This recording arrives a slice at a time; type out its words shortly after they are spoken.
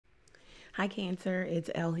Hi, Cancer. It's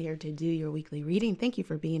Elle here to do your weekly reading. Thank you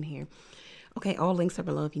for being here. Okay, all links are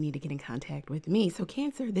below if you need to get in contact with me. So,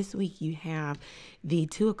 Cancer, this week you have the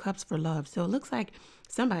Two of Cups for love. So, it looks like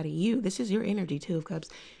this is your energy, Two of Cups.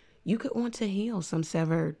 You could want to heal some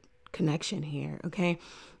severed connection here, okay?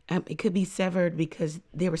 It could be severed because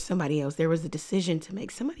there was somebody else. There was a decision to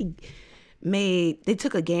make. They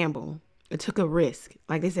took a gamble. It took a risk.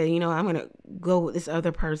 Like they said, I'm going to go with this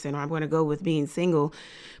other person, or I'm going to go with being single.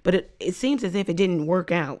 But it seems as if it didn't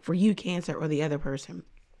work out for you, Cancer, or the other person.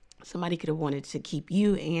 Somebody could have wanted to keep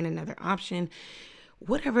you and another option.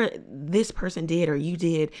 Whatever this person did or you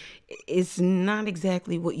did is not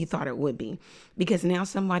exactly what you thought it would be, because now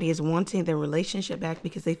somebody is wanting their relationship back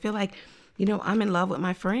because they feel like, I'm in love with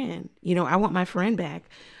my friend. I want my friend back.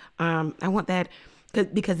 I want that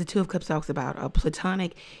because the Two of Cups talks about a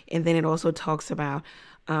platonic, and then it also talks about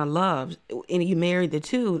love. And you married the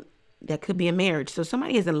two, that could be a marriage. So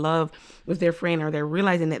somebody is in love with their friend, or they're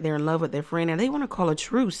realizing that they're in love with their friend, and they want to call a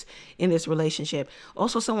truce in this relationship.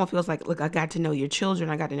 Also, someone feels like, look, I got to know your children.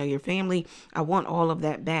 I got to know your family. I want all of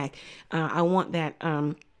that back. I want that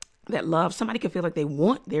love. Somebody could feel like they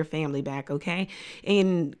want their family back, okay?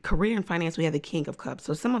 In career and finance, we have the King of Cups.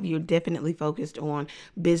 So some of you are definitely focused on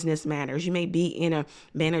business matters. You may be in a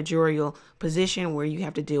managerial position where you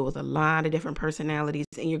have to deal with a lot of different personalities,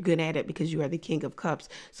 and you're good at it because you are the King of Cups.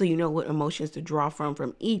 So you know what emotions to draw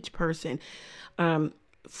from each person.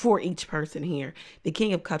 For each person here, the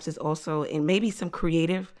King of Cups is also in maybe some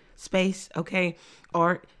creative space, okay?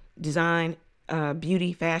 Art, design,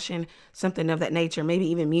 beauty, fashion, something of that nature, maybe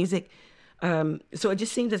even music. So it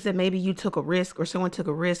just seems as if maybe you took a risk, or someone took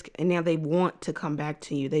a risk, and now they want to come back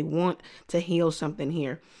to you. They want to heal something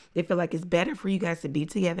here. They feel like it's better for you guys to be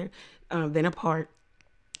together than apart.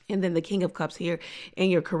 And then the King of Cups here in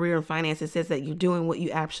your career and finances says that you're doing what you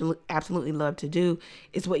absolutely love to do.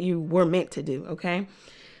 It's what you were meant to do, okay?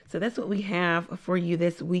 So that's what we have for you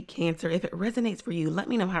this week, Cancer. If it resonates for you, let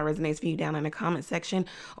me know how it resonates for you down in the comment section.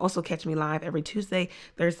 Also, catch me live every Tuesday,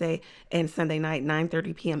 Thursday, and Sunday night,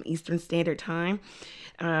 9:30 p.m. Eastern Standard Time.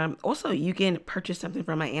 Also, you can purchase something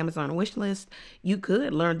from my Amazon wish list. You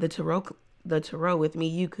could learn the tarot with me.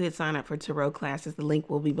 You could sign up for tarot classes. The link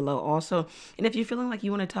will be below also. And if you're feeling like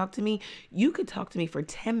you want to talk to me, you could talk to me for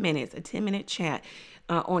 10 minutes, a 10-minute chat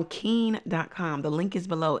on keen.com. The link is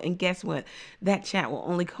below. And guess what? That chat will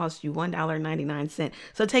only cost you $1.99.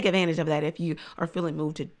 So take advantage of that if you are feeling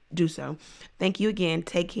moved to do so. Thank you again.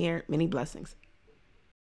 Take care. Many blessings.